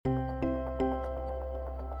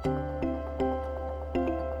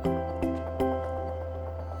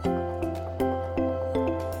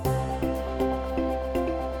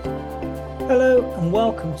Hello and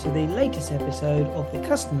welcome to the latest episode of the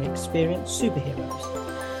Customer Experience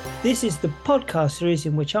Superheroes. This is the podcast series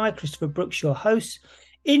in which I, Christopher Brooks, your host,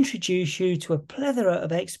 introduce you to a plethora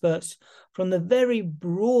of experts from the very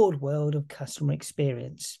broad world of customer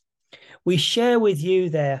experience. We share with you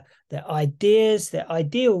their ideas, their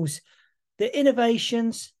ideals, their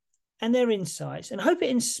innovations, and their insights, and hope it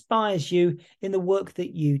inspires you in the work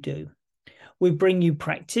that you do. We bring you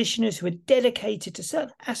practitioners who are dedicated to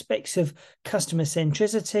certain aspects of customer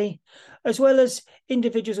centricity, as well as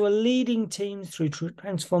individuals who are leading teams through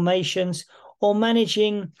transformations or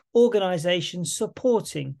managing organizations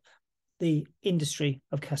supporting the industry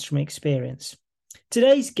of customer experience.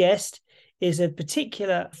 Today's guest is a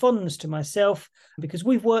particular fondness to myself because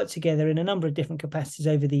we've worked together in a number of different capacities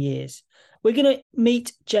over the years. We're going to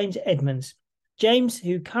meet James Edmonds. James,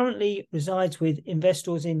 who currently resides with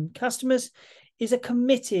Investors in Customers, is a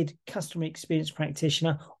committed customer experience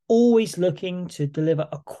practitioner, always looking to deliver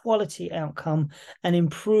a quality outcome and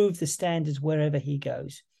improve the standards wherever he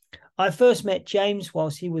goes. I first met James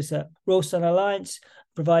whilst he was at Royal Sun Alliance,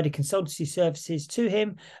 provided consultancy services to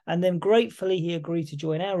him, and then gratefully he agreed to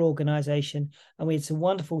join our organisation, and we had some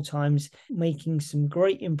wonderful times making some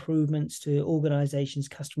great improvements to organisations'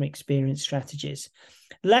 customer experience strategies.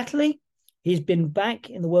 Latterly, he's been back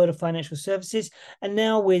in the world of financial services, and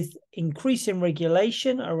now with increasing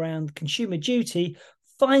regulation around consumer duty,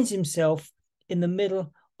 finds himself in the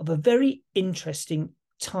middle of a very interesting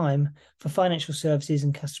time for financial services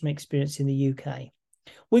and customer experience in the UK.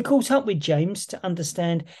 We caught up with James to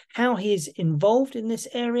understand how he is involved in this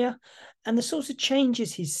area and the sorts of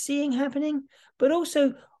changes he's seeing happening, but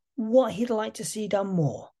also what he'd like to see done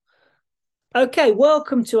more. Okay,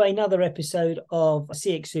 welcome to another episode of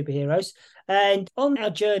CX Superheroes. And on our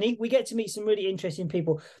journey, we get to meet some really interesting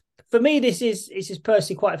people. For me, this is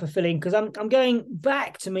personally quite fulfilling because I'm going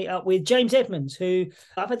back to meet up with James Edmonds, who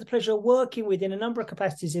I've had the pleasure of working with in a number of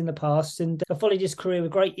capacities in the past, and I've followed his career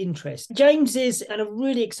with great interest. James is in a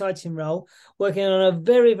really exciting role, working on a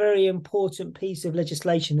very, very important piece of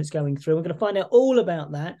legislation that's going through. We're going to find out all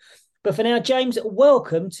about that. But for now, James,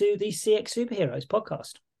 welcome to the CX Superheroes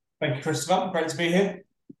podcast. Thank you, Christopher. Great to be here.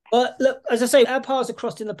 Well, look, as I say, our paths are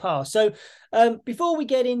crossed in the past. So before we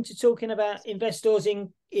get into talking about investors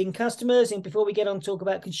in customers, and before we get on to talk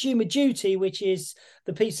about consumer duty, which is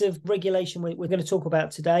the piece of regulation we're going to talk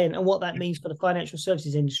about today and what that means for the financial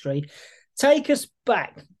services industry, take us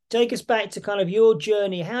back to kind of your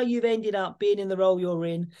journey, how you've ended up being in the role you're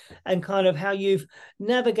in, and kind of how you've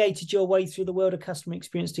navigated your way through the world of customer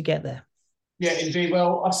experience to get there. Yeah, indeed.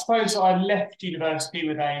 Well, I suppose I left university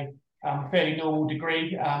with a fairly normal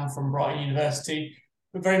degree from Brighton University,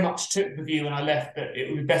 but very much took the view when I left that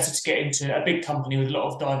it would be better to get into a big company with a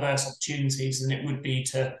lot of diverse opportunities than it would be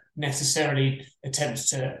to necessarily attempt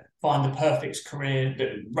to find the perfect career that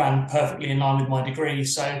ran perfectly in line with my degree.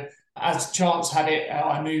 So as chance had it,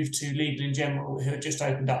 I moved to Legal & General, who had just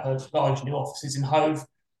opened up a large new offices in Hove,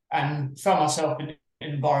 and found myself in an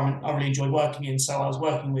environment I really enjoyed working in. So I was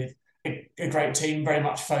working with a great team, very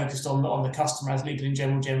much focused on the customer, as Legal &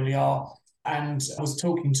 General generally are. And I was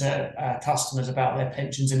talking to customers about their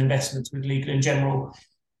pensions and investments with Legal & General.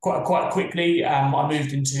 Quite quickly, I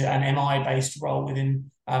moved into an MI-based role within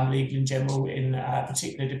Legal & General in a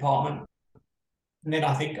particular department. And then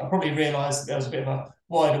I think I probably realised that there was a bit of a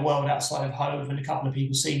wider world outside of Hove, and a couple of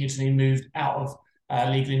people senior to me moved out of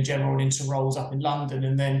Legal & General and into roles up in London.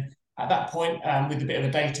 And then at that point, with a bit of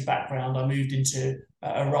a data background, I moved into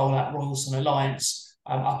a role at Royal Sun Alliance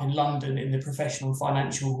up in London in the professional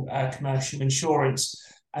financial commercial insurance.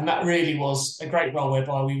 And that really was a great role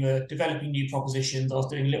whereby we were developing new propositions. I was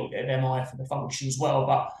doing a little bit of MI for the function as well,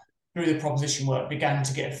 but through the proposition work began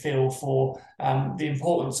to get a feel for the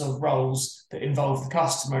importance of roles that involve the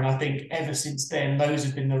customer. And I think ever since then, those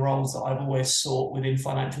have been the roles that I've always sought within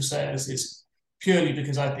financial services, purely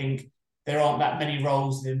because I think there aren't that many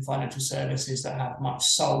roles within financial services that have much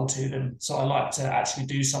soul to them. So I like to actually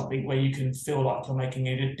do something where you can feel like you're making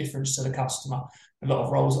a difference to the customer. A lot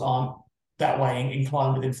of roles aren't that way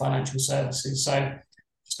inclined within financial services. So I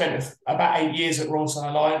spent about 8 years at Royal Sun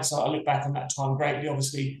Alliance. I look back on that time greatly.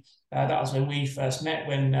 Obviously, that was when we first met,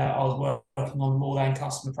 when I was working on the More Than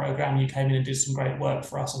Customer programme. You came in and did some great work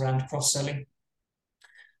for us around cross-selling.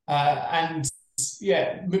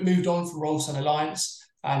 Moved on from Royal Sun Alliance,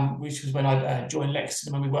 which was when I joined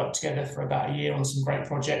Lexden, and we worked together for about a year on some great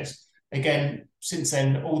projects. Again, since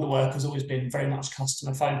then, all the work has always been very much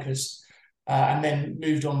customer focused, and then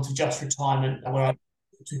moved on to Just Retirement, where I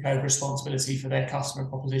took over responsibility for their customer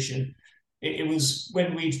proposition. It was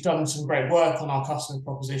when we'd done some great work on our customer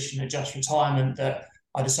proposition at Just Retirement that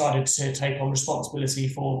I decided to take on responsibility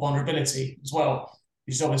for vulnerability as well,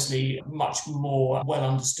 which is obviously a much more well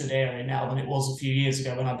understood area now than it was a few years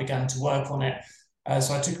ago when I began to work on it.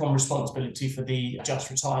 So I took on responsibility for the Just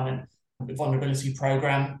Retirement Vulnerability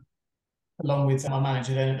Programme, along with my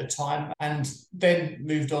manager then at the time, and then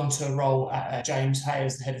moved on to a role at James Hay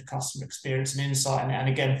as the head of customer experience and insight, and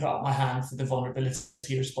again put up my hand for the vulnerability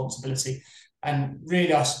responsibility. And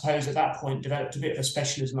really, I suppose at that point, developed a bit of a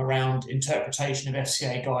specialism around interpretation of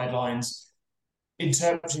FCA guidelines,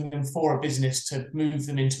 interpreting them for a business to move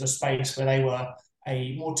them into a space where they were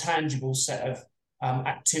a more tangible set of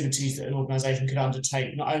activities that an organisation could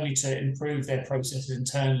undertake, not only to improve their processes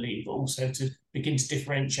internally, but also to begin to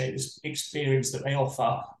differentiate this experience that they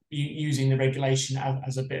offer, using the regulation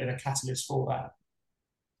as a bit of a catalyst for that.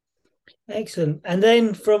 Excellent. And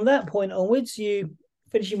then from that point onwards, you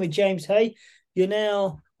finishing with James Hay, you're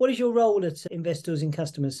now, what is your role at Investors in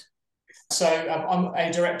Customers? So I'm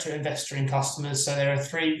a director of Investor in Customers. So there are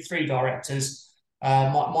three directors.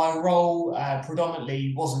 My role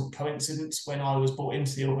predominantly wasn't coincidence when I was brought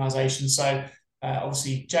into the organisation. So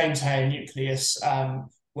obviously James Hay and Nucleus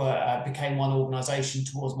became one organisation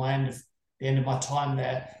towards the end of my time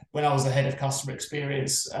there. When I was the head of customer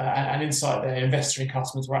experience and insight there, Investor in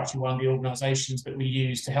Customers were actually one of the organisations that we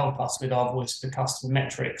used to help us with our voice of the customer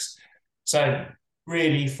metrics. So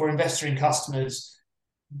really, for Investor in Customers,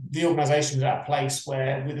 the organisation was at a place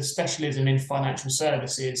where, with a specialism in financial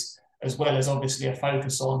services, as well as obviously a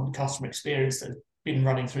focus on customer experience that had been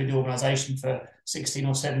running through the organisation for 16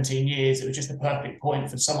 or 17 years, it was just a perfect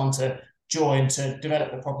point for someone to join to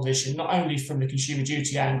develop the proposition, not only from the consumer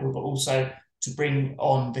duty angle, but also to bring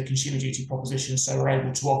on the consumer duty proposition, so we're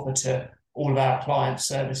able to offer to all of our clients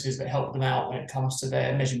services that help them out when it comes to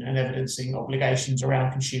their measurement and evidencing obligations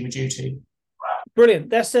around consumer duty.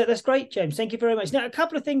 Brilliant. That's great, James. Thank you very much. Now, a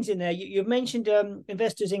couple of things in there. You've mentioned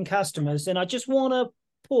Investors in Customers, and I just want to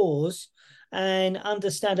pause and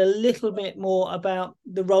understand a little bit more about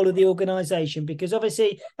the role of the organisation, because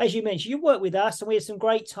obviously, as you mentioned, you work with us and we had some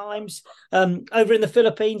great times over in the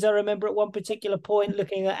Philippines. I remember at one particular point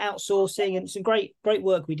looking at outsourcing, and some great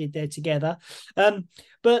work we did there together.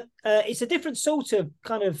 But it's a different sort of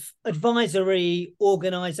kind of advisory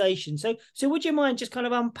organisation. So would you mind just kind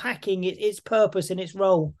of unpacking its purpose and its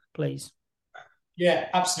role, please? Yeah,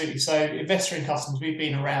 absolutely. So Investor in Customers, we've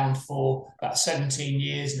been around for about 17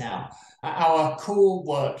 years now. Our core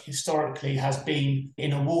work historically has been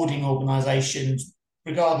in awarding organisations,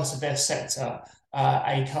 regardless of their sector,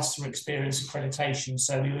 a customer experience accreditation.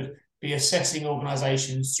 So we would be assessing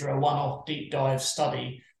organisations through a one-off deep dive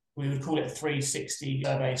study. We would call it a 360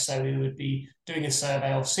 survey. So we would be doing a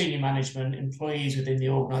survey of senior management, employees within the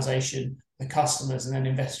organisation, the customers, and then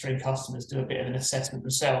Investor in Customers do a bit of an assessment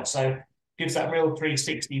themselves. So it gives that real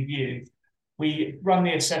 360 view. We run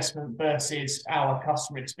the assessment versus our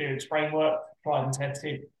customer experience framework, tried and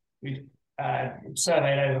tested. We've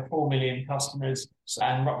surveyed over 4 million customers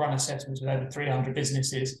and run assessments with over 300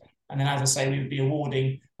 businesses. And then, as I say, we would be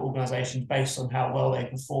awarding organisations based on how well they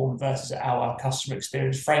perform versus our customer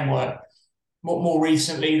experience framework. More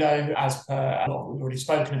recently, though, as per what we've already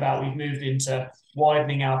spoken about, we've moved into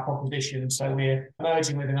widening our proposition. So we're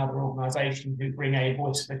merging with another organisation who bring a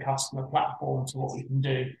voice of the customer platform to what we can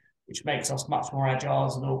do, which makes us much more agile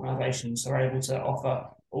as an organisation. So we're able to offer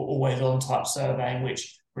always-on type surveying,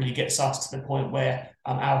 which really gets us to the point where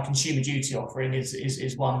our consumer duty offering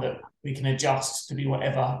is one that we can adjust to be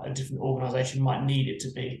whatever a different organisation might need it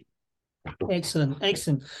to be.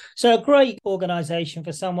 Excellent. So a great organisation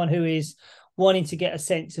for someone who is wanting to get a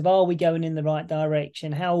sense of, are we going in the right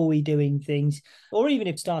direction? How are we doing things? Or even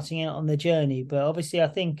if starting out on the journey. But obviously, I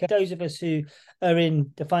think those of us who are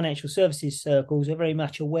in the financial services circles are very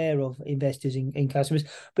much aware of Investors in Customers.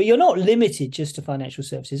 But you're not limited just to financial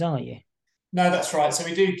services, are you? No, that's right. So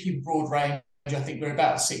we do keep a broad range. I think we're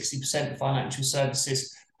about 60% financial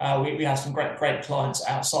services. We have some great clients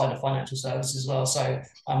outside of financial services as well. So,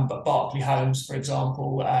 but Barclay Homes, for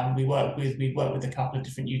example, we work with a couple of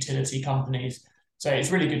different utility companies. So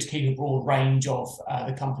it's really good to keep a broad range of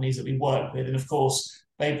the companies that we work with, and of course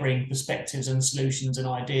they bring perspectives and solutions and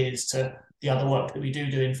ideas to the other work that we do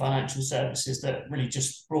in financial services that really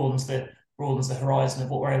just broadens the horizon of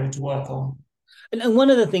what we're able to work on. And one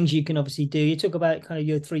of the things you can obviously do, you talk about kind of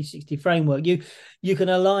your 360 framework, you can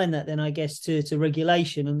align that then, I guess, to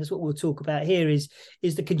regulation. And that's what we'll talk about here is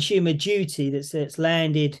the consumer duty that's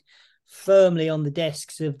landed firmly on the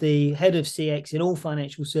desks of the head of CX in all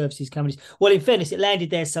financial services companies. Well, in fairness, it landed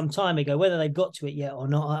there some time ago. Whether they've got to it yet or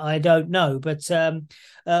not, I don't know. But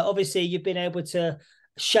obviously, you've been able to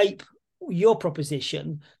shape your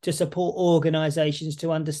proposition to support organizations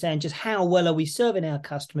to understand just how well are we serving our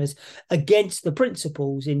customers against the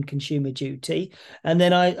principles in consumer duty, and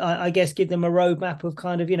then I guess give them a roadmap of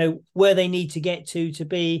kind of, you know, where they need to get to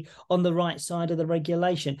be on the right side of the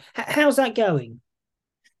regulation. How's that going?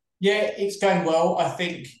 Yeah, it's going well. I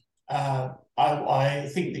think I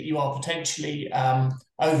think that you are potentially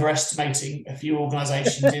overestimating a few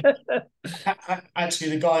organisations.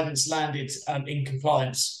 Actually, the guidance landed in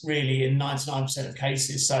compliance really in 99% of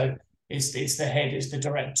cases. So it's the head, it's the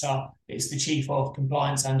director, it's the chief of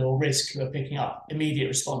compliance and or risk who are picking up immediate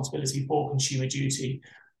responsibility for consumer duty.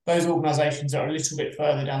 Those organisations that are a little bit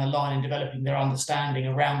further down the line in developing their understanding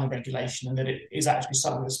around the regulation and that it is actually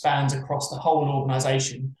something that spans across the whole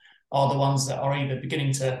organisation are the ones that are either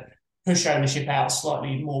beginning to push ownership out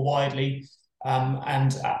slightly more widely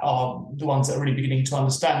and are the ones that are really beginning to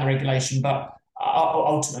understand the regulation. But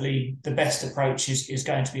ultimately, the best approach is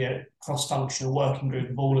going to be a cross-functional working group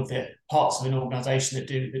of all of the parts of an organisation that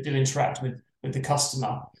do interact with the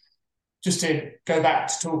customer. Just to go back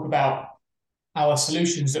to talk about our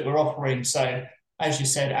solutions that we're offering. So, as you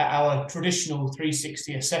said, our traditional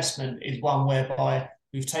 360 assessment is one whereby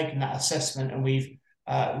we've taken that assessment and we've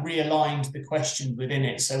realigned the questions within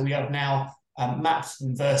it. So we have now mapped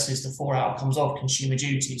them versus the 4 outcomes of consumer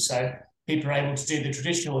duty. So people are able to do the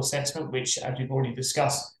traditional assessment, which, as we've already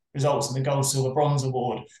discussed, results in the gold, silver, bronze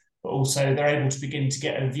award. But also they're able to begin to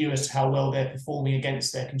get a view as to how well they're performing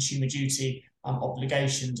against their consumer duty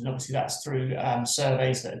obligations. And obviously that's through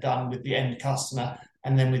surveys that are done with the end customer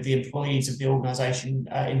and then with the employees of the organisation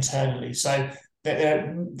internally. So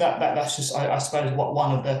that's just, I suppose, what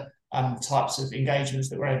one of the types of engagements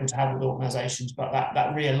that we're able to have with organisations. But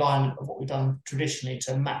that realignment of what we've done traditionally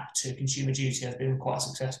to map to consumer duty has been quite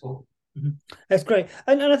successful. Mm-hmm. That's great,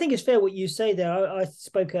 and I think it's fair what you say there. I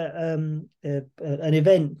spoke at an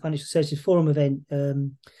event, Financial Services Forum event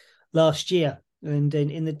last year, and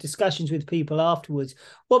in the discussions with people afterwards,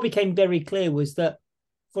 what became very clear was that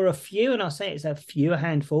for a few, and I'll say it's a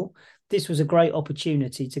handful, this was a great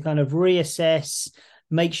opportunity to kind of reassess,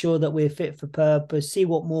 make sure that we're fit for purpose, see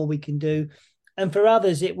what more we can do. And for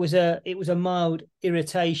others, it was a mild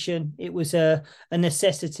irritation. It was a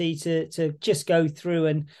necessity to just go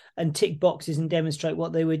through and tick boxes and demonstrate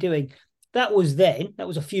what they were doing. That was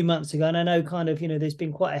a few months ago. And I know kind of, you know, there's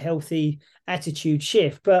been quite a healthy attitude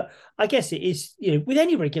shift, but I guess it is, you know, with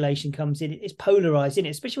any regulation comes in, it's polarized, isn't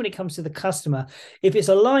it? Especially when it comes to the customer. If it's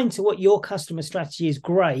aligned to what your customer strategy is,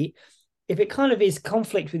 great. If it kind of is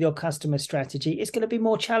conflict with your customer strategy, it's going to be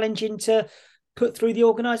more challenging to put through the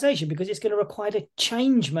organization because it's going to require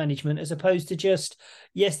change management as opposed to just,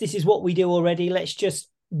 yes, this is what we do already. Let's just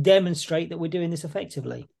demonstrate that we're doing this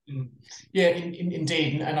effectively. Yeah,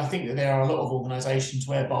 indeed. And I think that there are a lot of organizations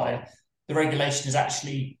whereby the regulation is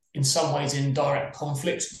actually in some ways in direct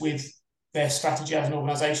conflict with their strategy as an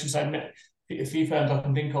organization. So a few firms I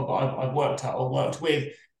can think of that I've worked at or worked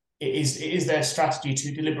with, it is their strategy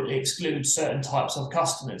to deliberately exclude certain types of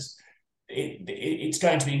customers. It's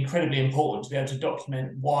going to be incredibly important to be able to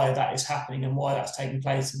document why that is happening and why that's taking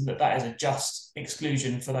place, and that is a just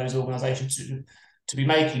exclusion for those organisations to be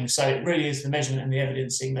making. So it really is the measurement and the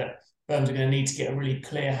evidencing that firms are going to need to get a really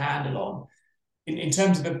clear handle on. In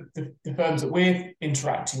terms of the firms that we're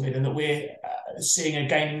interacting with and that we're seeing are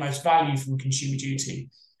gaining most value from consumer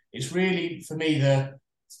duty, it's really, for me, the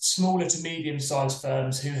smaller to medium-sized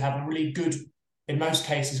firms who have a really good, in most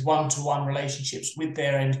cases, one-to-one relationships with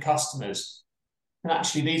their end customers. And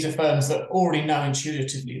actually, these are firms that already know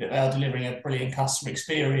intuitively that they are delivering a brilliant customer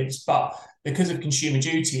experience, but because of consumer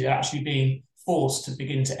duty, they're actually being forced to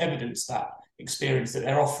begin to evidence that experience that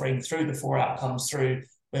they're offering through the 4 outcomes, through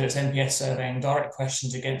whether it's NPS surveying, direct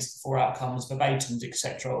questions against the 4 outcomes, verbatims,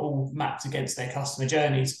 etc., all mapped against their customer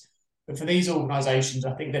journeys. But for these organisations,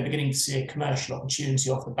 I think they're beginning to see a commercial opportunity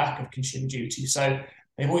off the back of consumer duty. So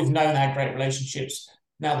they've always known they had great relationships.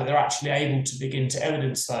 Now that they're actually able to begin to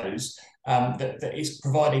evidence those, that is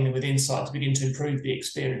providing them with insight to begin to improve the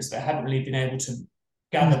experience they hadn't really been able to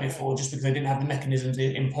gather before just because they didn't have the mechanisms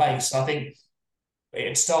in place. So I think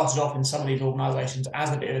it started off in some of these organisations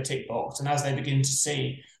as a bit of a tick box, and as they begin to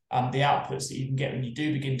see the outputs that you can get when you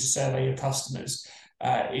do begin to survey your customers,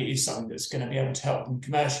 it is something that's going to be able to help them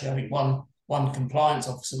commercially. I think one compliance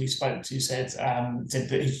officer we spoke to said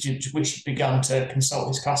that he wished he'd begun to consult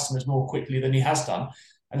his customers more quickly than he has done.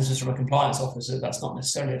 And this is from a compliance officer. That's not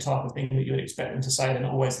necessarily a type of thing that you would expect them to say. They're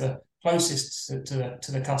not always the closest to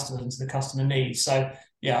the customers and to the customer needs. So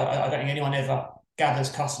yeah, I don't think anyone ever gathers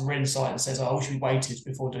customer insight and says, "Oh, I wish we waited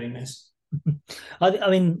before doing this." I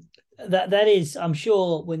mean, That is, I'm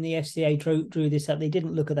sure when the FCA drew this up, they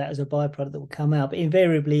didn't look at that as a byproduct that will come out, but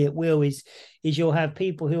invariably it will. Is you'll have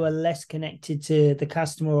people who are less connected to the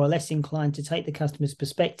customer or less inclined to take the customer's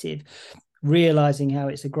perspective, realizing how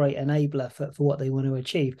it's a great enabler for what they want to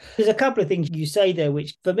achieve. There's a couple of things you say there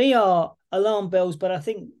which for me are alarm bells, but I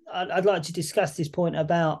think I'd like to discuss this point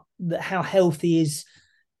about how healthy is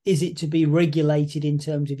it to be regulated in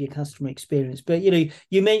terms of your customer experience. But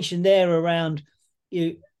you mentioned there around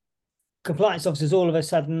compliance officers all of a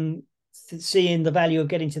sudden seeing the value of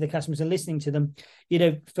getting to the customers and listening to them.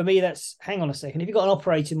 For me, that's, hang on a second, if you've got an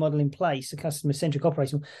operating model in place, a customer-centric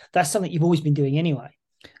operating model, that's something you've always been doing anyway.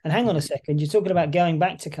 And hang on a second, you're talking about going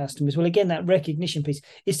back to customers. Well, again, that recognition piece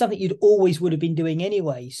is something you'd always would have been doing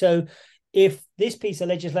anyway. So if this piece of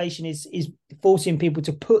legislation is forcing people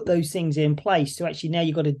to put those things in place to actually, now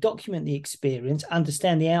you've got to document the experience,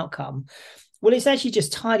 understand the outcome, well, it's actually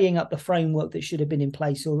just tidying up the framework that should have been in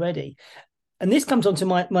place already. And this comes on to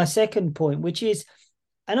my second point, which is,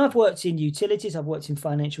 and I've worked in utilities, I've worked in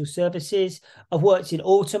financial services, I've worked in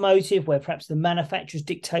automotive, where perhaps the manufacturers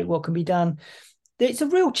dictate what can be done. It's a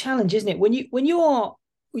real challenge, isn't it? When you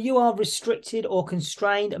are restricted or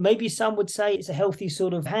constrained, maybe some would say it's a healthy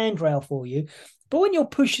sort of handrail for you. But when you're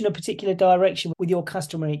pushing a particular direction with your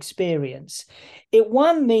customer experience, it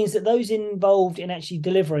means that those involved in actually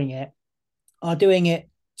delivering it are doing it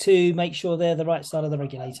to make sure they're the right side of the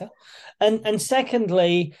regulator. And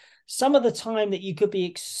secondly, some of the time that you could be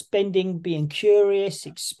expending being curious,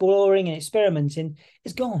 exploring and experimenting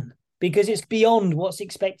is gone because it's beyond what's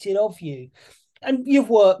expected of you. And you've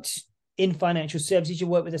worked in financial services, you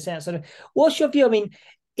work with us outside. What's your view? I mean,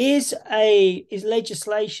 is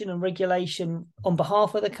legislation and regulation on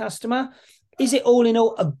behalf of the customer, is it all in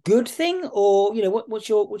all a good thing? Or, what's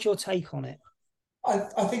your take on it?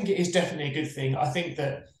 I think it is definitely a good thing. I think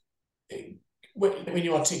that when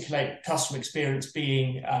you articulate customer experience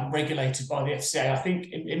being regulated by the FCA, I think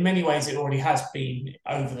in many ways it already has been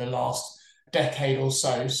over the last decade or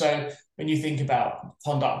so. So when you think about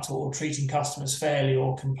conduct or treating customers fairly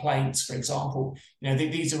or complaints, for example,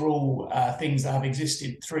 these are all things that have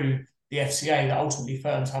existed through the FCA that ultimately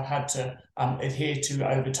firms have had to adhere to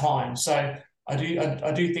over time. So I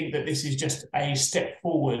do think that this is just a step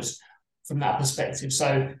forward from that perspective.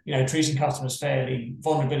 So, treating customers fairly,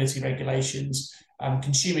 vulnerability regulations,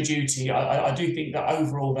 consumer duty, I do think that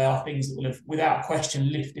overall they are things that will have, without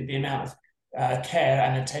question, lifted the amount of care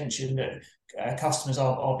and attention that customers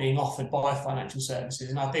are being offered by financial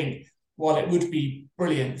services. And I think while it would be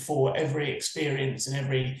brilliant for every experience and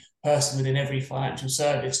every person within every financial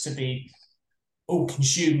service to be all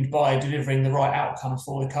consumed by delivering the right outcome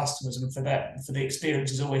for the customers and for the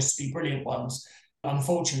experiences always to be brilliant ones,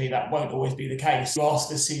 unfortunately, that won't always be the case. You ask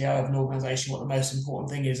the CEO of an organisation what the most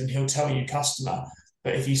important thing is, and he'll tell you customer.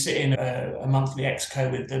 But if you sit in a monthly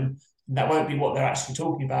exco with them, that won't be what they're actually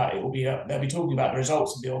talking about. It will be they'll be talking about the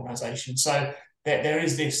results of the organisation. So there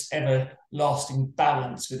is this everlasting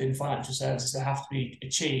balance within financial services that have to be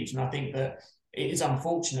achieved. And I think that it is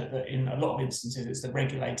unfortunate that in a lot of instances it's the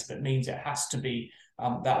regulator that means it has to be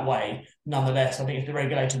that way. Nonetheless, I think if the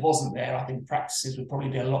regulator wasn't there, I think practices would probably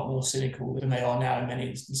be a lot more cynical than they are now in many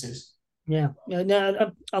instances. Yeah,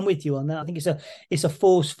 no, I'm with you on that. I think it's a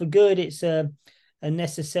force for good. It's a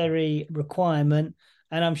necessary requirement.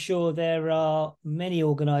 And I'm sure there are many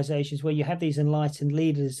organizations where you have these enlightened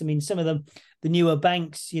leaders. I mean, some of them, the newer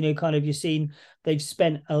banks, you've seen they've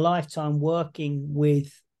spent a lifetime working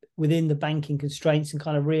within the banking constraints and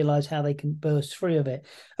kind of realize how they can burst free of it.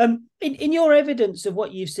 In your evidence of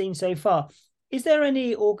what you've seen so far, is there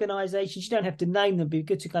any organizations, you don't have to name them, but it'd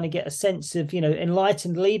be good to kind of get a sense of,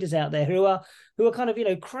 enlightened leaders out there who are kind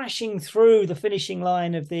of, crashing through the finishing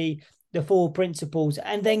line of the 4 principles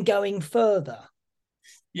and then going further?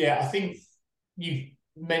 Yeah, I think you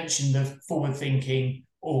mentioned the forward-thinking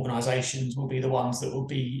organisations will be the ones that will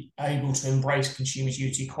be able to embrace consumer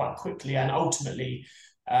duty quite quickly, and ultimately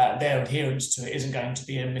their adherence to it isn't going to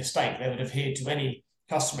be a mistake. They would adhere to any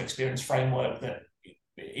customer experience framework that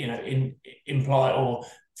imply or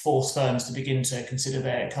force firms to begin to consider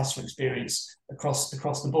their customer experience across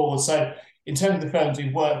the board. So in terms of the firms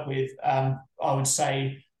we work with, I would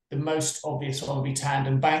say the most obvious one would be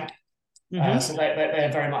Tandem Bank. Mm-hmm. So they're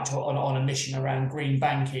very much on a mission around green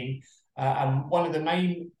banking. And one of the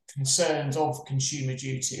main concerns of consumer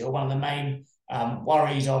duty, or one of the main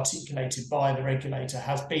worries articulated by the regulator,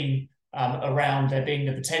 has been around there being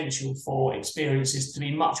the potential for experiences to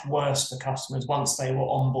be much worse for customers once they were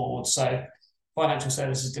on board. So financial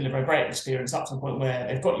services deliver a great experience up to the point where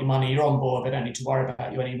they've got your money, you're on board, they don't need to worry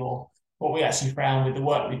about you anymore. What we actually found with the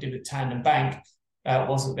work we did with Tandem Bank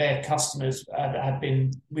was that their customers that had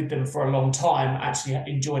been with them for a long time actually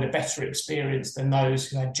enjoyed a better experience than those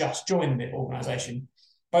who had just joined the organisation.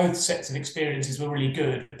 Both sets of experiences were really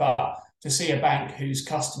good, but to see a bank whose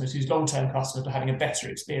customers, whose long-term customers were having a better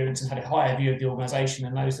experience and had a higher view of the organisation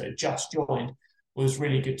than those that had just joined was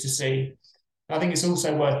really good to see. And I think it's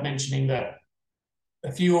also worth mentioning that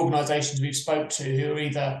a few organisations we've spoke to who are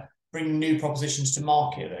either bringing new propositions to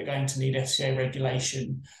market that are going to need FCA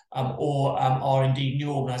regulation, or are indeed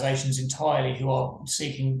new organisations entirely who are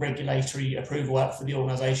seeking regulatory approval for the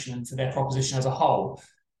organisation and for their proposition as a whole.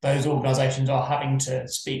 Those organisations are having to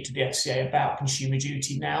speak to the FCA about consumer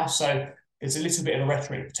duty now. So there's a little bit of a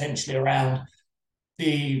rhetoric potentially around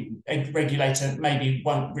the regulator maybe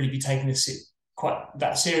won't really be taking this quite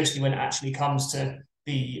that seriously when it actually comes to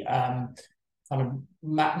the kind of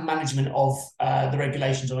management of the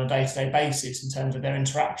regulations on a day-to-day basis in terms of their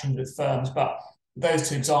interactions with firms. But those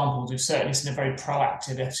two examples, we've certainly seen a very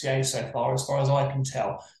proactive FCA so far as I can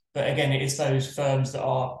tell. But again, it is those firms that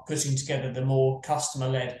are putting together the more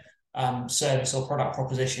customer-led service or product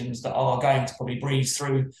propositions that are going to probably breeze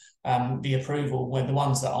through the approval, when the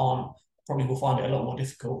ones that aren't probably will find it a lot more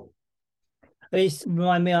difficult. It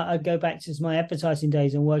reminds me, I go back to my advertising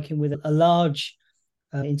days and working with a large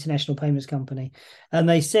international payments company, and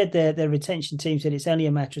they said their retention team said it's only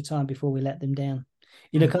a matter of time before we let them down.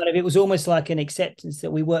 Kind of, it was almost like an acceptance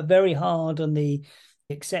that we worked very hard on the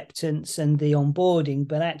acceptance and the onboarding,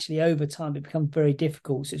 but actually over time it becomes very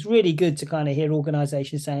difficult. So it's really good to kind of hear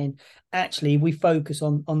organizations saying, actually, we focus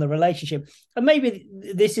on the relationship. And maybe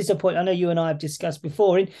this is a point I know you and I have discussed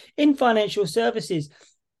before in financial services.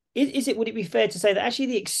 Would it be fair to say that actually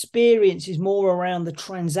the experience is more around the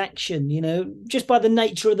transaction, just by the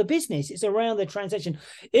nature of the business? It's around the transaction.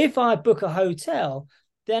 If I book a hotel,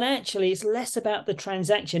 then actually it's less about the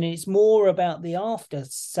transaction and it's more about the after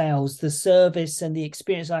sales, the service and the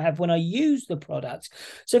experience I have when I use the product.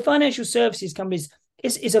 So financial services companies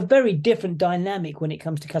is a very different dynamic when it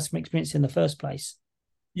comes to customer experience in the first place.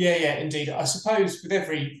 Yeah, indeed. I suppose with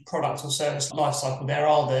every product or service life cycle, there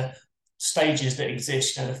are the stages that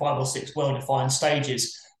exist, the 5 or 6 well-defined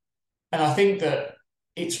stages. And I think that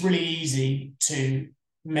it's really easy to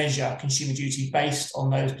measure consumer duty based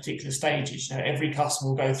on those particular stages. Every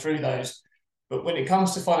customer will go through those. But when it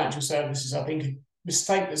comes to financial services, I think a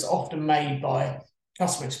mistake that's often made by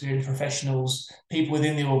customer experience professionals, people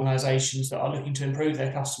within the organisations that are looking to improve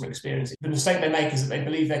their customer experience, the mistake they make is that they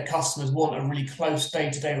believe their customers want a really close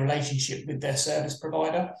day-to-day relationship with their service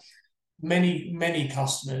provider. Many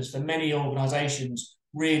customers for many organisations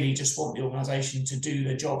really just want the organisation to do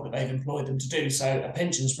the job that they've employed them to do. So a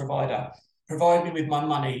pensions provider, provide me with my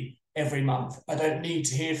money every month. I don't need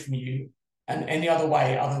to hear from you and any other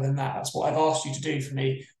way other than that. That's what I've asked you to do for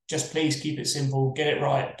me. Just please keep it simple, get it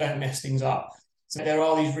right, don't mess things up. So there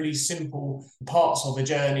are these really simple parts of the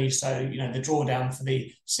journey. So, the drawdown for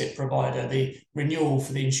the SIP provider, the renewal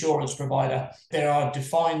for the insurance provider. There are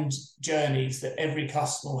defined journeys that every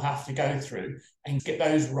customer will have to go through and get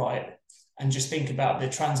those right. And just think about the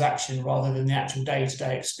transaction rather than the actual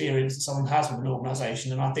day-to-day experience that someone has with an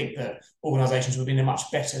organisation. And I think that organisations will be in a much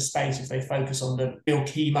better space if they focus on the real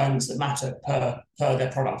key moments that matter per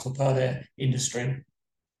their product or per their industry.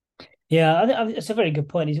 Yeah, I think that's a very good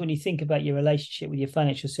point. Is when you think about your relationship with your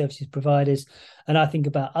financial services providers, and I think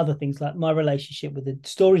about other things like my relationship with the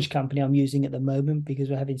storage company I'm using at the moment because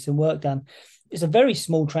we're having some work done. It's a very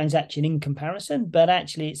small transaction in comparison, but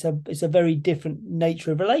actually it's a very different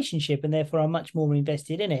nature of relationship, and therefore I'm much more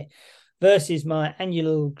invested in it versus my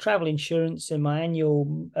annual travel insurance and my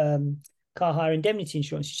annual car hire indemnity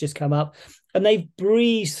insurance has just come up, and they've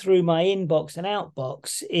breezed through my inbox and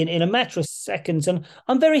outbox in a matter of seconds, and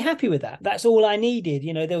I'm very happy with that. That's all I needed.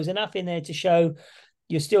 There was enough in there to show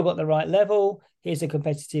you've still got the right level. Here's a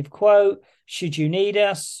competitive quote. Should you need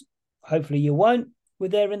us, hopefully you won't. We're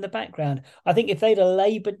there in the background. I think if they'd have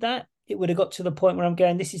laboured that, it would have got to the point where I'm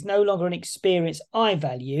going, this is no longer an experience I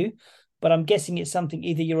value, but I'm guessing it's something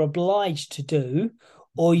either you're obliged to do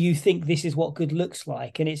or you think this is what good looks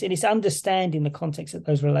like. And it's understanding the context of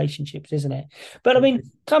those relationships, isn't it? But I mean,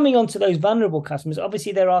 coming on to those vulnerable customers,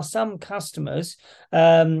 obviously there are some customers,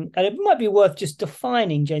 and it might be worth just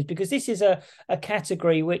defining, James, because this is a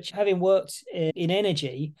category which, having worked in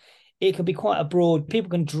energy, it can be quite a broad. People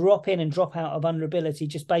can drop in and drop out of vulnerability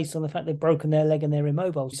just based on the fact they've broken their leg and they're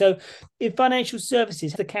immobile. So in financial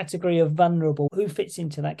services, the category of vulnerable, who fits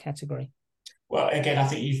into that category? Well, again, I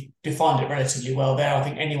think you've defined it relatively well there. I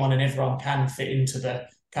think anyone and everyone can fit into the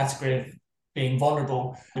category of being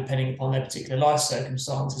vulnerable, depending upon their particular life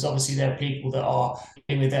circumstances. Obviously, there are people that are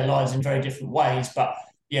dealing with their lives in very different ways, but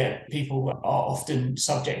yeah, people are often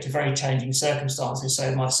subject to very changing circumstances.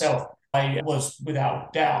 So myself, I was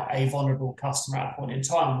without doubt a vulnerable customer at a point in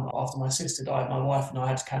time. After my sister died, my wife and I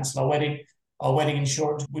had to cancel our wedding. Our wedding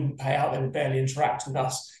insurance wouldn't pay out. They would barely interact with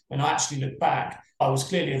us. When I actually look back, I was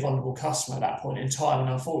clearly a vulnerable customer at that point in time. And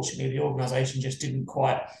unfortunately, the organisation just didn't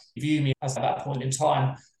quite view me as at that point in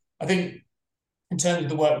time. I think in terms of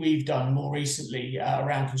the work we've done more recently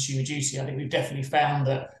around consumer duty, I think we've definitely found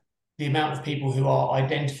that the amount of people who are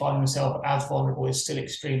identifying themselves as vulnerable is still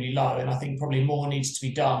extremely low. And I think probably more needs to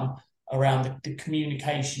be done around the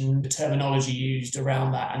communication, the terminology used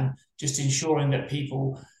around that, and just ensuring that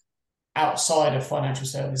people outside of financial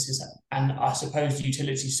services and I suppose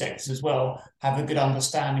utility sectors as well have a good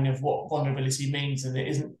understanding of what vulnerability means, and it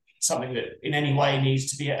isn't something that in any way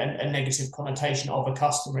needs to be a negative connotation of a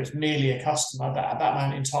customer. It's merely a customer that at that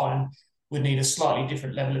moment in time would need a slightly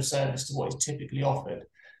different level of service to what is typically offered.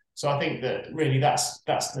 So I think that really that's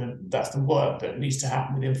the work that needs to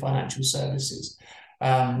happen within financial services.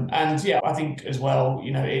 And yeah, I think as well,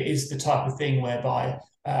 it is the type of thing whereby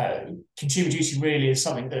consumer duty really is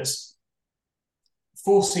something that's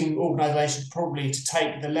forcing organisations probably to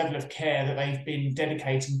take the level of care that they've been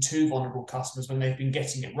dedicating to vulnerable customers when they've been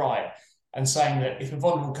getting it right, and saying that if a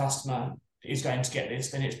vulnerable customer is going to get this,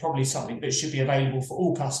 then it's probably something that should be available for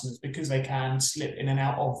all customers because they can slip in and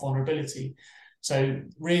out of vulnerability. So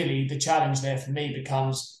really the challenge there for me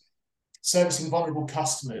becomes servicing vulnerable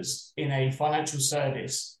customers in a financial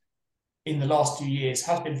service in the last few years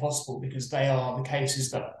has been possible because they are the cases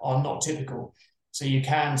that are not typical. So you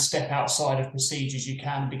can step outside of procedures, you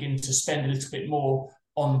can begin to spend a little bit more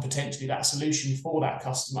on potentially that solution for that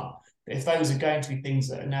customer. But if those are going to be things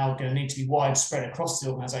that are now going to need to be widespread across the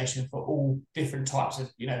organisation for all different types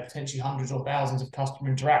of, potentially hundreds or thousands of customer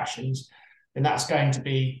interactions, then that's going to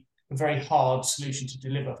be a very hard solution to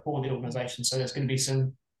deliver for the organisation. So there's going to be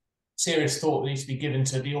some serious thought that needs to be given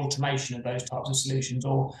to the automation of those types of solutions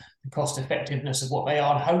or the cost effectiveness of what they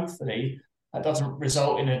are. And hopefully that doesn't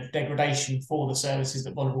result in a degradation for the services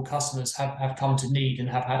that vulnerable customers have come to need and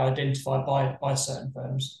have had identified by certain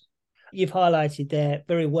firms. You've highlighted there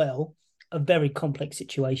very well a very complex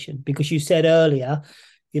situation, because you said earlier,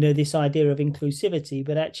 this idea of inclusivity,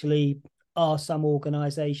 but actually are some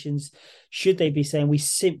organisations, should they be saying we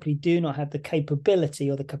simply do not have the capability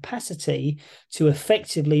or the capacity to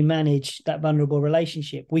effectively manage that vulnerable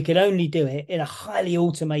relationship? We can only do it in a highly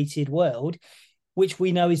automated world, which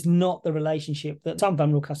we know is not the relationship that some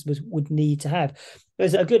vulnerable customers would need to have.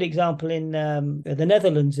 There's a good example in the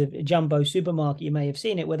Netherlands of a jumbo supermarket, you may have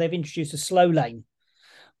seen it, where they've introduced a slow lane,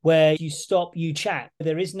 where you stop, you chat.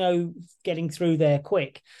 There is no getting through there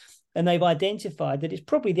quick. And they've identified that it's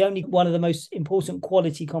probably the only one of the most important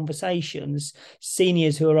quality conversations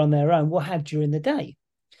seniors who are on their own will have during the day.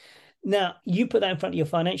 Now, you put that in front of your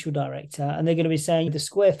financial director and they're going to be saying the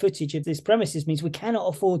square footage of this premises means we cannot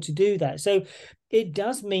afford to do that. So it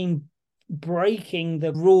does mean breaking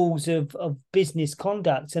the rules of business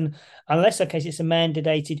conduct. And unless, okay, it's a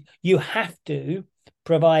mandated, you have to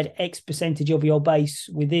provide X percentage of your base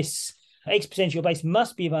with this, X percentage of your base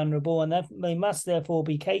must be vulnerable and they must therefore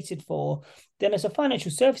be catered for. Then as a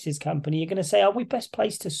financial services company, you're going to say, are we best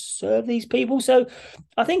placed to serve these people? So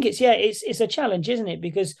I think it's a challenge, isn't it?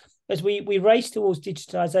 Because as we race towards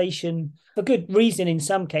digitization, for good reason in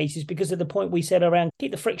some cases, because of the point we said around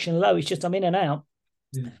keep the friction low, it's just I'm in and out.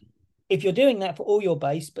 Mm. If you're doing that for all your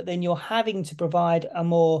base, but then you're having to provide a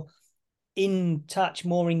more in touch,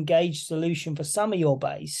 more engaged solution for some of your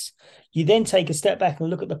base, you then take a step back and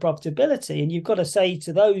look at the profitability, and you've got to say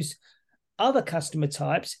to those other customer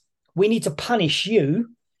types, we need to punish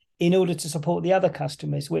you in order to support the other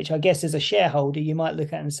customers, which I guess as a shareholder, you might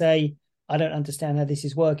look at and say, I don't understand how this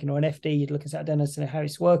is working, or an FD, you'd look and say, I don't understand how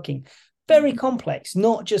it's working. Very complex,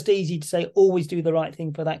 not just easy to say, always do the right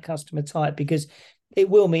thing for that customer type, because it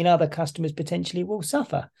will mean other customers potentially will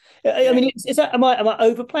suffer. I mean, is that, am I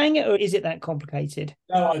overplaying it, or is it that complicated?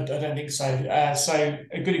 No, I don't think so. So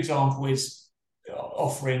a good example is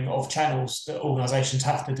offering of channels that organisations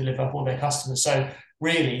have to deliver for their customers. So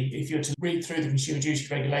really, if you're to read through the consumer duty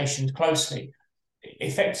regulations closely,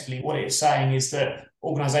 effectively what it's saying is that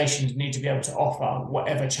organisations need to be able to offer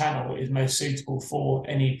whatever channel is most suitable for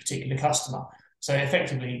any particular customer. So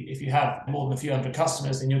effectively, if you have more than a few hundred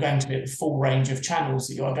customers, then you're going to be at the full range of channels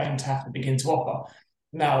that you are going to have to begin to offer.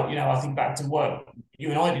 Now, I think back to work you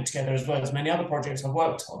and I did together, as well as many other projects I've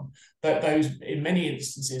worked on, but those in many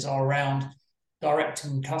instances are around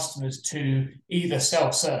directing customers to either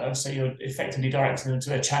self-serve, so you're effectively directing them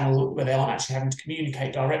to a channel where they aren't actually having to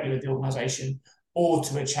communicate directly with the organisation, or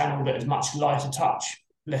to a channel that is much lighter touch,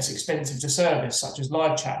 less expensive to service, such as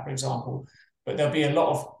live chat, for example. But there'll be a lot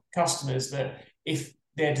of customers that if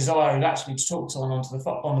their desire is actually to talk to someone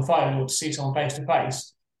on the phone or to see someone face to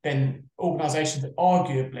face, then organisations that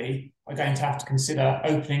arguably are going to have to consider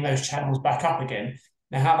opening those channels back up again.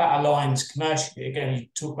 Now, how that aligns commercially, again, you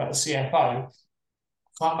talk about the CFO, I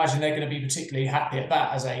can't imagine they're going to be particularly happy at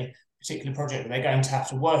that as a particular project that they're going to have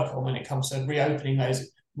to work on when it comes to reopening those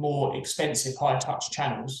more expensive, high-touch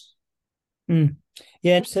channels. Mm.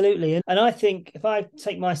 Yeah, absolutely. And I think if I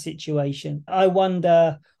take my situation, I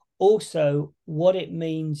wonder also what it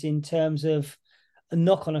means in terms of a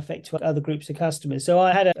knock-on effect to other groups of customers. So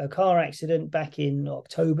I had a car accident back in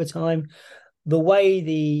October time. The way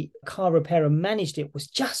the car repairer managed it was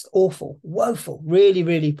just awful, woeful, really,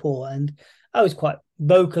 really poor. And I was quite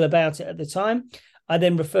vocal about it at the time. I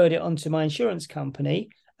then referred it on to my insurance company,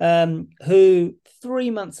 who 3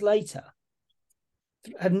 months later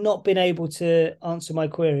have not been able to answer my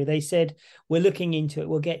query. They said, we're looking into it,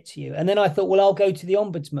 we'll get to you. And then I thought, well, I'll go to the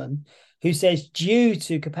ombudsman, who says due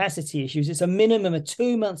to capacity issues, it's a minimum of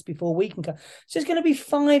 2 months before we can come. So it's going to be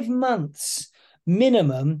 5 months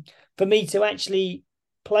minimum for me to actually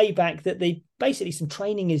play back that basically some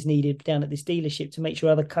training is needed down at this dealership to make sure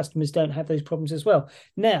other customers don't have those problems as well.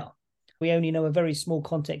 Now, we only know a very small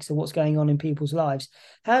context of what's going on in people's lives.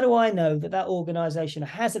 How do I know that organisation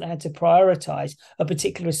hasn't had to prioritize a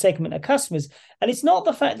particular segment of customers? And it's not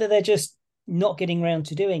the fact that they're just not getting around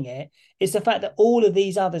to doing it. It's the fact that all of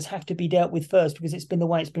these others have to be dealt with first because it's been the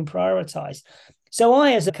way it's been prioritized. So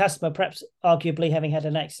I, as a customer, perhaps arguably having had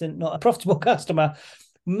an accident, not a profitable customer,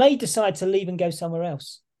 may decide to leave and go somewhere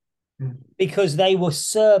else because they were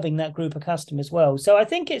serving that group of customers well. So I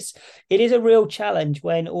think it is a real challenge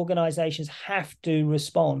when organizations have to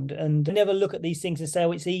respond and never look at these things and say,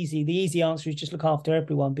 oh, it's easy. The easy answer is just look after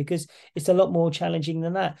everyone, because it's a lot more challenging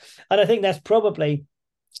than that. And I think that's probably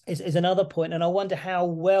is another point. And I wonder how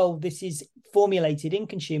well this is formulated in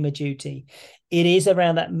Consumer Duty. It is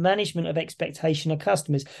around that management of expectation of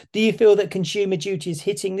customers. Do you feel that Consumer Duty is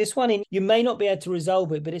hitting this one? And you may not be able to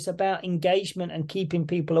resolve it, but it's about engagement and keeping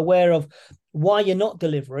people aware of why you're not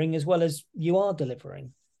delivering as well as you are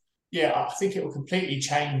delivering. Yeah, I think it will completely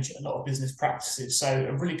change a lot of business practices. So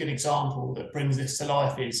a really good example that brings this to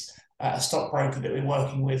life is a stockbroker that we're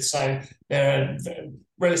working with. So they're a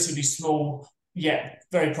relatively small, yet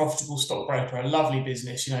very profitable stockbroker, a lovely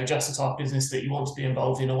business, just the type of business that you want to be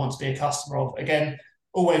involved in or want to be a customer of. Again,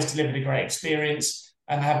 always delivered a great experience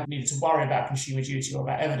and haven't needed to worry about Consumer Duty or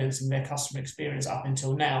about evidencing their customer experience up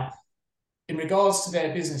until now. In regards to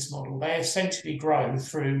their business model, they essentially grow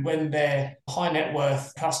through when their high net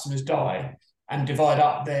worth customers die and divide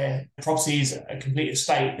up their properties, a complete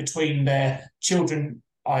estate, between their children,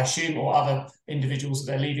 I assume, or other individuals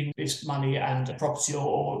that they're leaving this money and property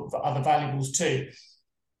or other valuables to.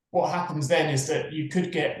 What happens then is that you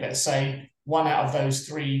could get, let's say, one out of those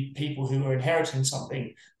three people who are inheriting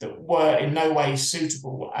something that were in no way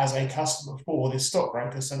suitable as a customer for this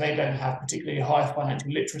stockbroker. So they don't have particularly high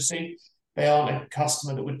financial literacy. They aren't a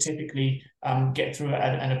customer that would typically get through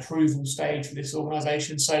an approval stage for this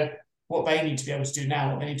organisation. So what they need to be able to do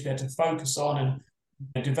now, what they need to be able to focus on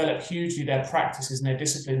and develop hugely their practices and their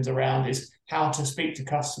disciplines around is how to speak to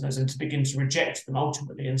customers and to begin to reject them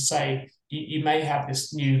ultimately and say, you may have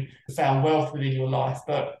this new found wealth within your life,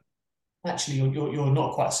 but actually you're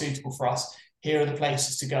not quite suitable for us. Here are the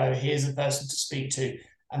places to go. Here's a person to speak to.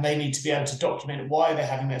 And they need to be able to document why they're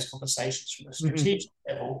having those conversations from a strategic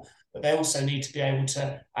level, but they also need to be able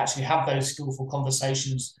to actually have those skillful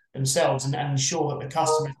conversations themselves and ensure that the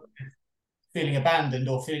customer feeling abandoned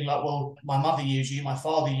or feeling like, well, my mother used you, my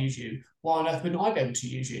father used you, why on earth wouldn't I be able to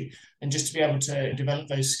use you? And just to be able to develop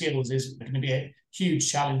those skills is going to be a huge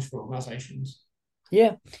challenge for organisations.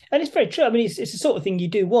 Yeah, and it's very true. I mean, it's the sort of thing you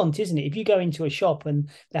do want, isn't it? If you go into a shop and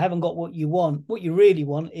they haven't got what you want, what you really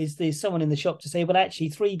want is there's someone in the shop to say, well, actually,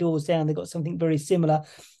 3 doors down, they've got something very similar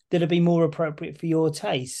that'll be more appropriate for your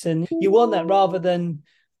tastes. And you want that rather than,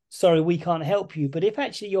 sorry, we can't help you. But if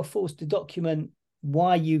actually you're forced to document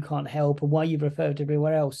why you can't help and why you've referred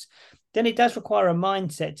everywhere else, then it does require a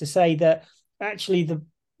mindset to say that actually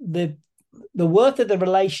the worth of the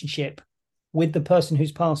relationship with the person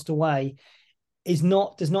who's passed away does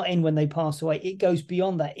not end when they pass away. It goes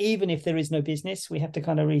beyond that. Even if there is no business, we have to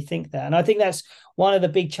kind of rethink that. And I think that's one of the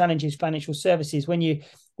big challenges financial services. When you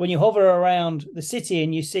hover around the city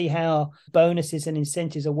and you see how bonuses and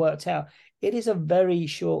incentives are worked out, it is a very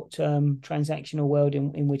short-term transactional world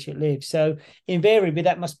in which it lives. So invariably,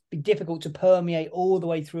 that must be difficult to permeate all the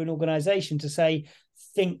way through an organization to say,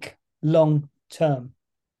 think long-term.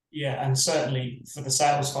 Yeah, and certainly for the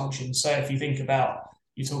sales function. So if you think about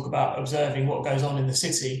you talk about observing what goes on in the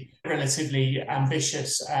city, relatively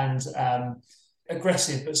ambitious and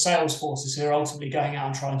aggressive, but sales forces who are ultimately going out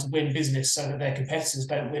and trying to win business so that their competitors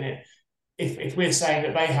don't win it. If we're saying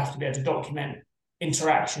that they have to be able to document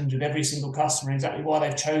interactions with every single customer, exactly why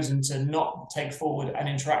they've chosen to not take forward an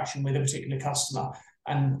interaction with a particular customer,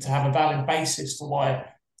 and to have a valid basis for why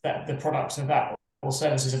that the products of that or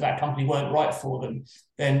services of that company weren't right for them,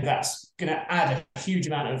 then that's going to add a huge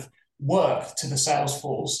amount of work to the sales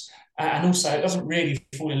force. And also, it doesn't really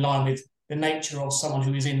fall in line with the nature of someone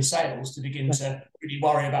who is in sales to begin to really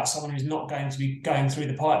worry about someone who's not going to be going through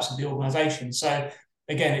the pipes of the organisation. So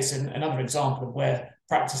again, it's another example of where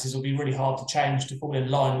practices will be really hard to change to fall in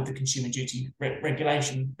line with the consumer duty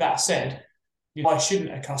regulation. That said, why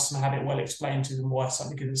shouldn't a customer have it well explained to them why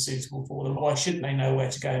something isn't suitable for them? Why shouldn't they know where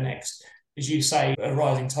to go next? As you say, a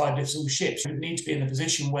rising tide lifts all ships. We need to be in a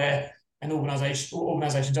position where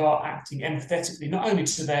organisations are acting empathetically, not only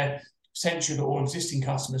to their potential or existing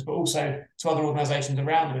customers, but also to other organisations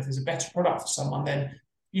around them. If there's a better product for someone, then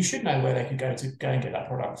you should know where they can go to go and get that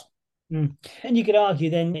product. And you could argue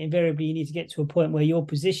then invariably you need to get to a point where your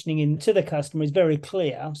positioning into the customer is very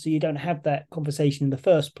clear, so you don't have that conversation in the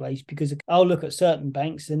first place, because I'll look at certain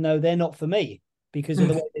banks and know they're not for me because of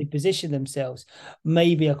the way they position themselves.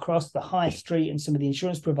 Maybe across the high street and some of the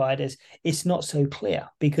insurance providers, it's not so clear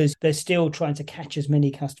because they're still trying to catch as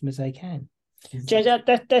many customers as they can. James,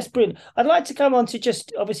 that's brilliant. I'd like to come on to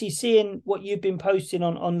just obviously seeing what you've been posting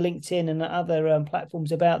on LinkedIn and other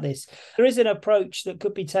platforms about this. There is an approach that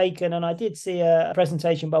could be taken, and I did see a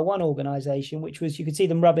presentation by one organisation, which was you could see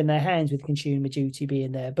them rubbing their hands with consumer duty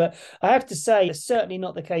being there. But I have to say, it's certainly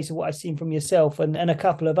not the case of what I've seen from yourself and a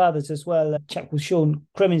couple of others as well. A chap called Sean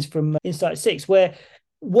Crimmins from Insight 6, where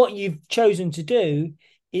what you've chosen to do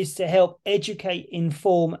is to help educate,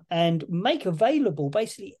 inform, and make available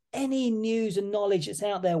basically any news and knowledge that's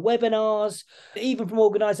out there, webinars, even from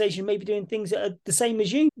organisations maybe doing things that are the same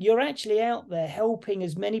as you. You're actually out there helping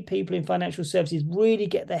as many people in financial services really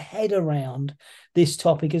get their head around this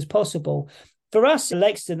topic as possible. For us at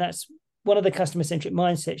Lexden, that's one of the customer-centric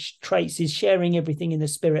mindset traits is sharing everything in the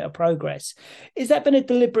spirit of progress. Has that been a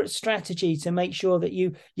deliberate strategy to make sure that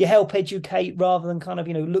you help educate rather than kind of,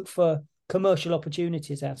 look for commercial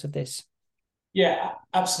opportunities out of this? Yeah,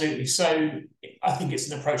 absolutely. So I think it's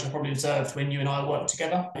an approach I probably observed when you and I worked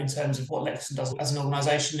together in terms of what Lexden does as an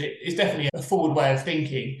organisation. It is definitely a forward way of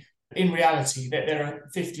thinking. In reality, there are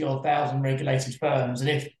 50-odd thousand regulated firms, and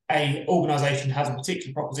if an organisation has a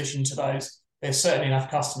particular proposition to those, there's certainly enough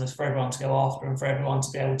customers for everyone to go after and for everyone to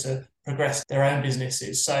be able to progress their own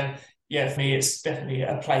businesses. So yeah, for me, it's definitely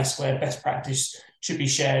a place where best practice should be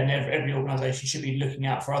shared, and every organisation should be looking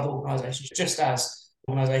out for other organisations, just as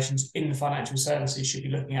organisations in the financial services should be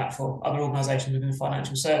looking out for other organisations within the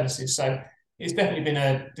financial services. So it's definitely been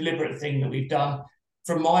a deliberate thing that we've done.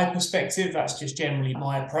 From my perspective, that's just generally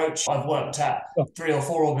my approach. I've worked at 3 or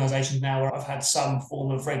 4 organisations now where I've had some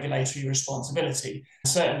form of regulatory responsibility.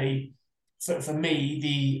 Certainly, for me,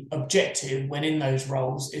 the objective when in those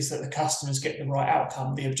roles is that the customers get the right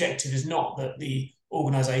outcome. The objective is not that the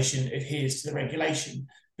organisation adheres to the regulation,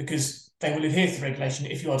 because they will adhere to the regulation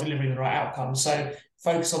if you are delivering the right outcome. So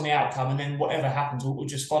focus on the outcome, and then whatever happens will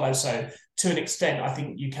just follow. So to an extent, I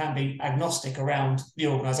think you can be agnostic around the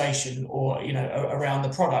organisation or around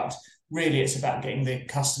the product. Really, it's about getting the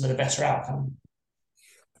customer the better outcome.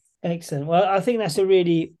 Excellent. Well, I think that's a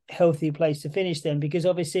really healthy place to finish then, because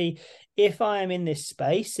obviously if I am in this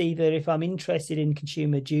space, either if I'm interested in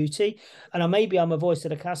consumer duty and maybe I'm a voice of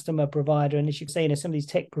the customer provider, and as you're saying, some of these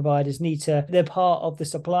tech providers they're part of the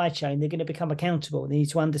supply chain, they're going to become accountable. They need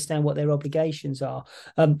to understand what their obligations are.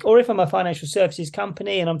 Or if I'm a financial services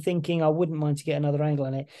company and I'm thinking I wouldn't mind to get another angle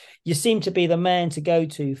on it, you seem to be the man to go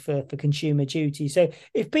to for consumer duty. So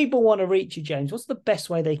if people want to reach you, James, what's the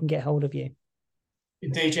best way they can get hold of you?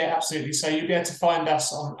 Indeed, yeah, absolutely. So you'll be able to find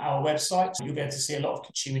us on our website. You'll be able to see a lot of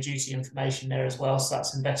consumer duty information there as well. So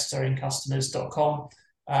that's investoриncustomers.com.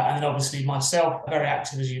 And then obviously myself, very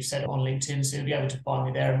active, as you've said, on LinkedIn. So you'll be able to find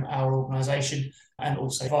me there in our organisation, and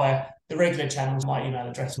also via the regular channels. My email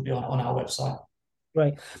address will be on our website.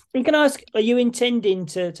 Right. And can I ask, are you intending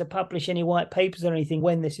to publish any white papers or anything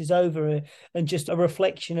when this is over, and just a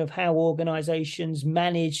reflection of how organisations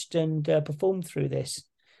managed and performed through this?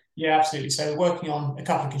 Yeah, absolutely. So we're working on a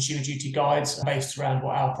couple of consumer duty guides based around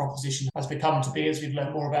what our proposition has become to be as we've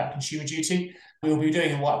learned more about consumer duty. We will be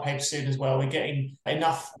doing a white paper soon as well. We're getting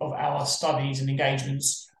enough of our studies and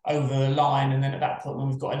engagements over the line, and then at that point, when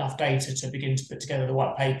we've got enough data to begin to put together the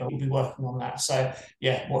white paper, we'll be working on that. So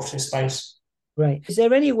yeah, watch this space. Great. Is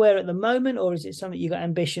there anywhere at the moment, or is it something you've got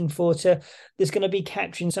ambition for there's going to be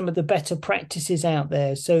capturing some of the better practices out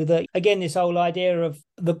there, so that, again, this whole idea of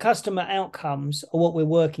the customer outcomes are what we're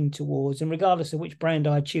working towards, and regardless of which brand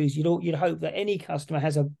I choose, you'd hope that any customer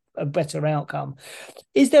has a better outcome.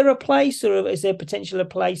 Is there a place, or is there potential a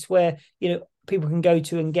place where, people can go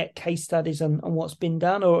to and get case studies on what's been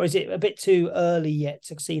done, or is it a bit too early yet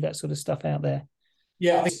to see that sort of stuff out there?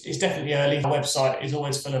 Yeah, I think it's definitely early. Our website is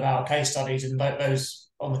always full of our case studies, and those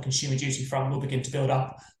on the consumer duty front will begin to build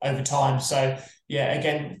up over time. So, yeah,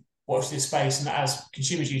 again, watch this space, and as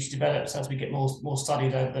consumer duty develops, as we get more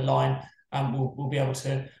studied over the line, we'll be able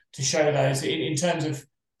to show those. In terms of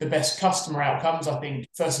the best customer outcomes, I think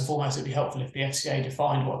first and foremost it'd be helpful if the FCA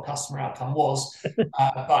defined what a customer outcome was.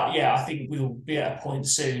 But yeah, I think we'll be at a point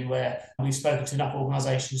soon where we've spoken to enough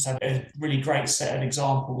organisations to have a really great set of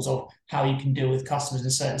examples of how you can deal with customers in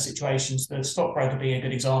certain situations. The stockbroker being a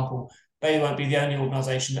good example. They won't be the only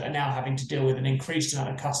organisation that are now having to deal with an increased amount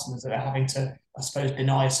of customers that are having to, I suppose,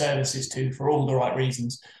 deny services to for all the right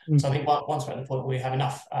reasons. So I think once we're at the point where we have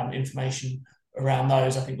enough information around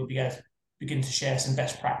those, I think we'll be able to begin to share some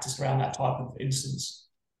best practice around that type of instance.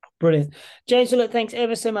 Brilliant. James, look, thanks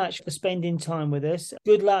ever so much for spending time with us.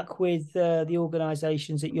 Good luck with the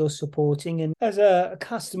organisations that you're supporting. And as a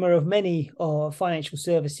customer of many financial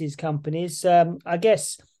services companies, I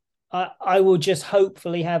guess I will just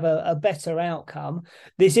hopefully have a better outcome.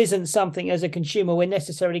 This isn't something as a consumer we're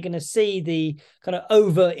necessarily going to see the kind of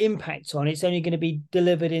over impact on. It's only going to be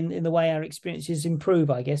delivered in the way our experiences improve,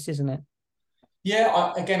 I guess, isn't it?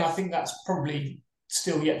 Yeah, I think that's probably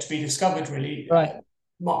still yet to be discovered, really. Right.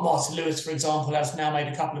 Martin Lewis, for example, has now made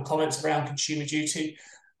a couple of comments around consumer duty,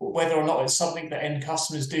 whether or not it's something that end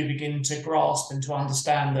customers do begin to grasp and to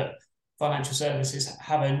understand that financial services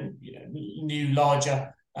have a new,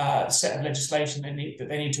 larger set of legislation that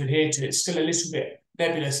they need to adhere to. It's still a little bit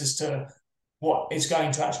nebulous as to what is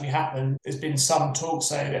going to actually happen. There's been some talk,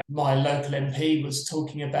 so that my local MP was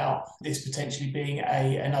talking about this potentially being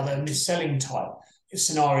another mis-selling type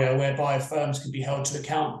scenario whereby firms could be held to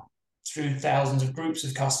account through thousands of groups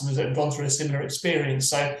of customers that have gone through a similar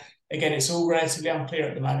experience. So again, it's all relatively unclear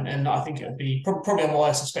at the moment, and I think it would be probably on why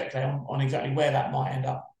I suspect on exactly where that might end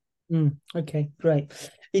up. Okay, great.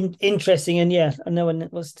 Interesting. And yeah, no one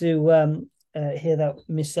wants to hear that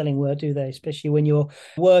mis-selling word, do they? Especially when you're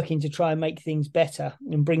working to try and make things better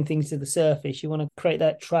and bring things to the surface. You want to create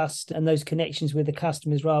that trust and those connections with the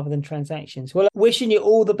customers rather than transactions. Well, wishing you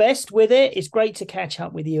all the best with it. It's great to catch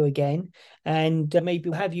up with you again, and maybe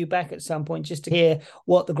we'll have you back at some point just to hear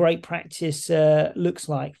what the great practice looks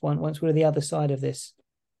like once we're on the other side of this.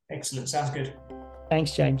 Excellent. Sounds good.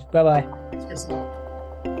 Thanks, James. Bye-bye. Thanks,